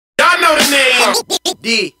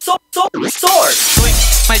D source. Doing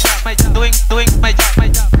my job, doing my job, doing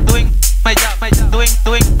my job, doing my job, doing my job,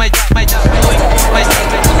 doing my job, doing my job,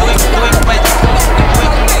 doing my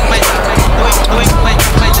job, doing my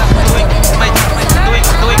job, doing my job,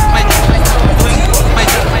 doing my job, doing my job, doing my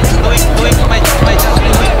job, doing my job, my job,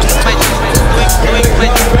 doing my job, doing my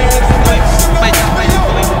job, doing my job.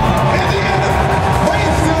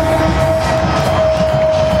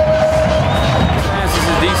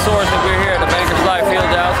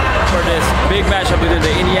 Big matchup between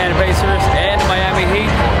the Indiana Pacers and the Miami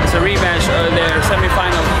Heat. It's a rematch of their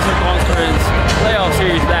semifinal Eastern Conference playoff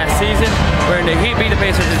series last season, where the Heat beat the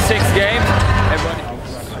Pacers in 6 games.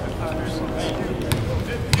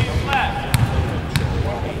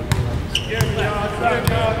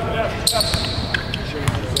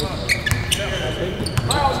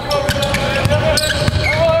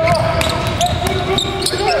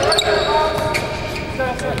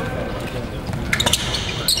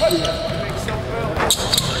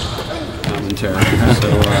 So,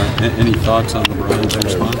 any thoughts on LeBron's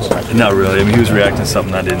response? Not really. I mean, he was reacting to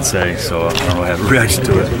something I didn't say, so I don't really have a reaction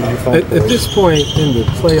to it. At this point in the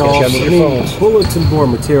playoffs, any bulletin board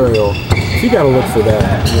material, if you got to look for that,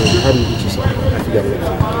 how do you get yourself? If you got to look for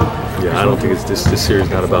that. Yeah, I don't think this series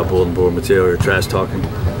is not about bulletin board material or trash talking.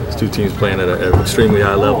 It's two teams playing at an extremely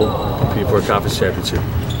high level, competing for a conference championship.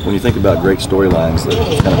 When you think about great storylines that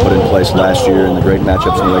was kind of put in place last year and the great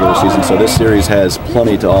matchups in the regular season, so this series has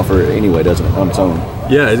plenty to offer anyway, doesn't it, on its own?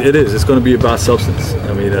 Yeah, it is. It's going to be about substance.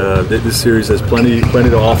 I mean, this series has plenty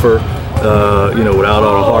to offer. You know, without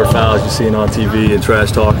all the hard fouls you're seeing on TV and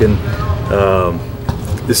trash talking,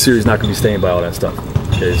 this series is not going to be stained by all that stuff.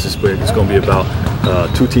 Okay, it's going to be about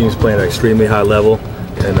two teams playing at an extremely high level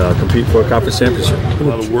and compete for a conference championship. A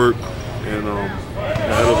lot of work and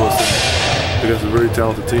ahead of us. Against a very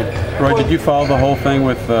talented team. Roy, did you follow the whole thing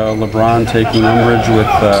with LeBron taking umbrage with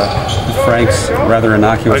Frank's rather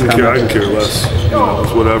innocuous comment? I can care less. You know,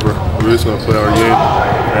 it's whatever. We're just going to play our game.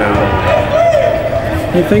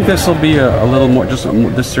 And, you think this will be a little more?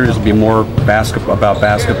 This series will be more about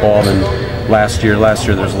basketball than last year. Last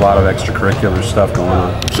year, there's a lot of extracurricular stuff going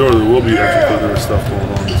on. I'm sure there will be extracurricular stuff going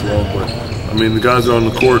on as well. But I mean, the guys are on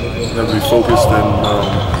the court have to be focused,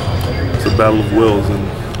 and it's a battle of wills. And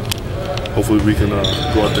hopefully we can go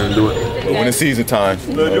out there and do it. But when it's season time,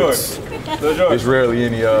 it's rarely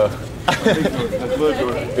any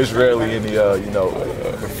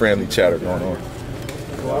friendly chatter going on.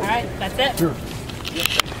 All right, that's it. Sure.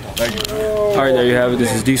 Thank you. All right, there you have it.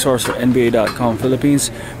 This is D-Source for NBA.com Philippines.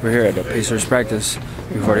 We're here at the Pacers practice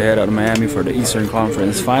before they head out to Miami for the Eastern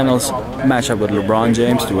Conference Finals matchup with LeBron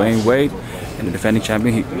James, Dwayne Wade, and the defending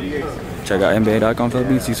champion Heat. Check out NBA.com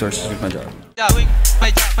Philippines. D-Source is my job. Doing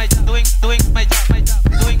my job, doing my job,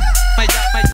 doing my job.